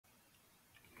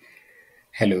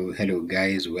Hello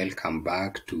guys, welcome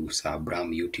back to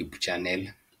Sabram YouTube channel.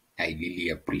 I really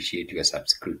appreciate your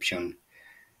subscription,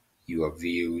 your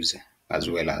views, as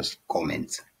well as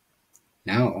comments.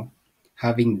 Now,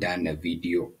 having done a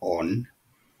video on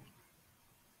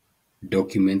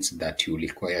documents that you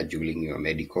require during your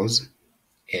medicals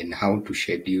and how to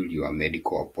schedule your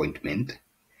medical appointment,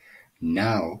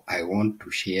 now I want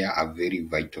to share a very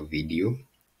vital video,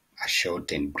 a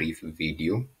short and brief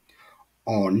video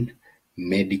on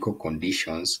medical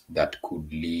conditions that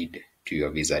could lead to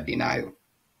your visa denial,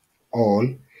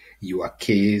 or your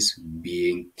case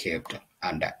being kept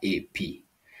under AP.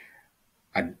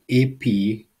 An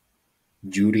AP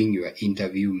during your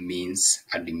interview means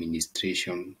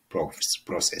administration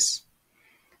process.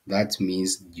 That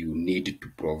means you need to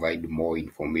provide more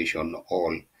information,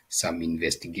 or some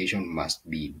investigation must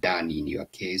be done in your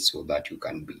case so that you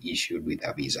can be issued with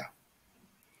a visa.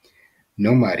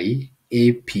 Normally,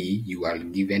 AP, you are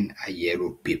given a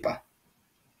yellow paper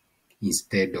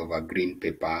instead of a green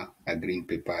paper. A green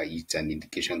paper is an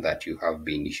indication that you have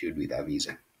been issued with a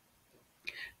visa.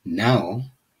 Now,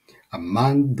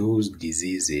 among those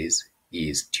diseases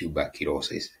is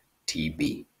tuberculosis,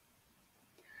 TB.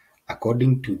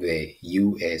 According to the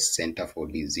US Center for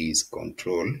Disease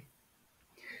Control,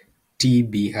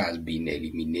 TB has been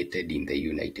eliminated in the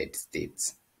United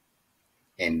States,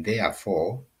 and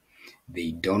therefore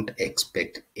they don't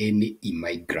expect any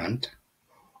immigrant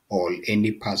or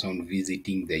any person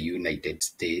visiting the United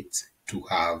States to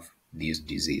have this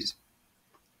disease.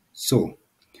 So,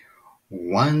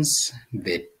 once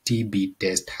the TB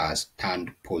test has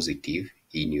turned positive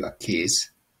in your case,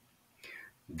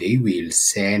 they will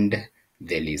send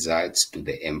the results to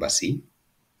the embassy,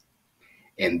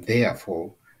 and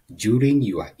therefore, during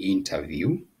your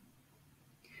interview,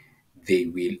 they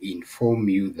will inform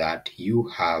you that you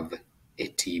have a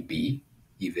TB,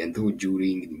 even though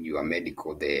during your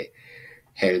medical, the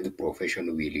health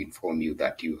professional will inform you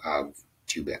that you have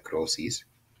tuberculosis.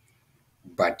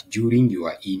 But during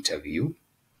your interview,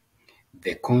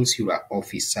 the consular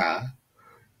officer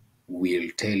will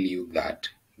tell you that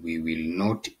we will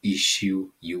not issue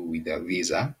you with a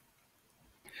visa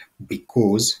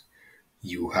because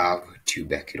you have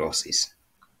tuberculosis.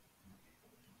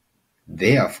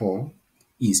 Therefore,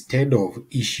 instead of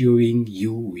issuing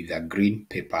you with a green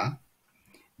paper,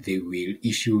 they will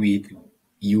issue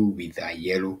you with a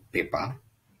yellow paper,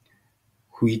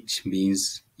 which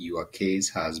means your case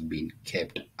has been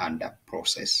kept under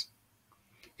process.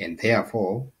 And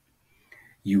therefore,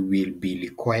 you will be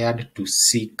required to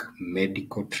seek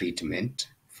medical treatment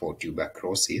for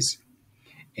tuberculosis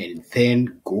and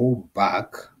then go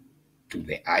back to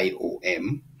the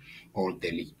IOM or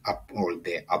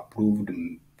the approved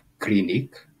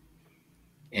clinic,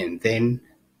 and then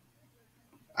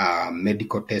a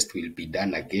medical test will be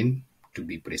done again, to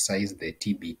be precise, the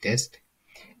TB test.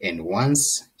 And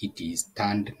once it is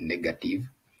turned negative,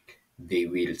 they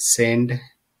will send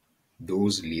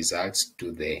those results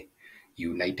to the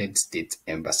United States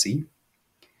Embassy,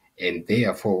 and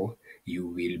therefore you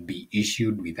will be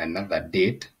issued with another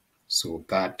date so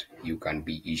that you can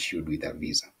be issued with a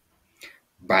visa.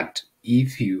 But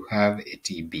if you have a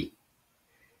TB,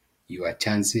 your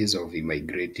chances of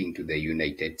immigrating to the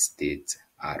United States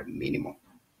are minimal.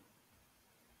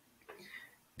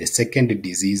 The second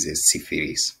disease is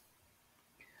syphilis,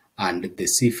 and the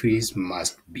syphilis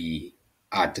must be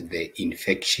at the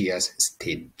infectious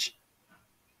stage.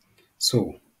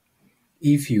 So,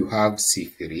 if you have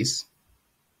syphilis,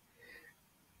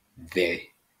 the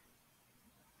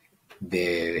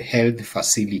health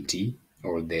facility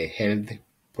or the health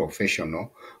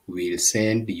professional will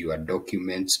send your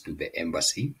documents to the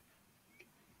embassy,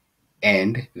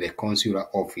 and the consular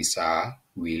officer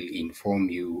will inform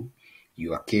you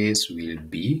your case will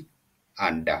be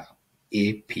under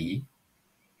AP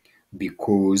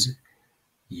because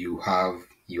you have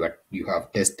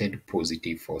tested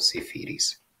positive for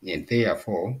syphilis, and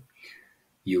therefore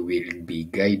you will be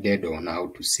guided on how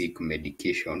to seek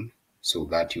medication so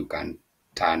that you can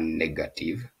turn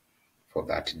negative for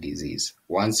that disease.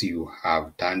 Once you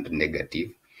have turned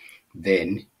negative,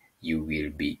 then you will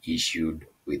be issued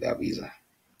with a visa.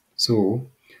 So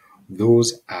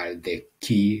those are the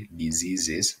key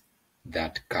diseases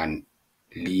that can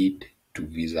lead to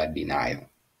visa denial.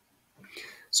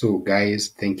 So guys,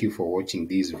 thank you for watching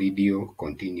this video.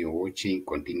 Continue watching,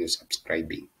 continue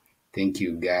subscribing. Thank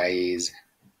you guys.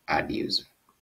 Adios.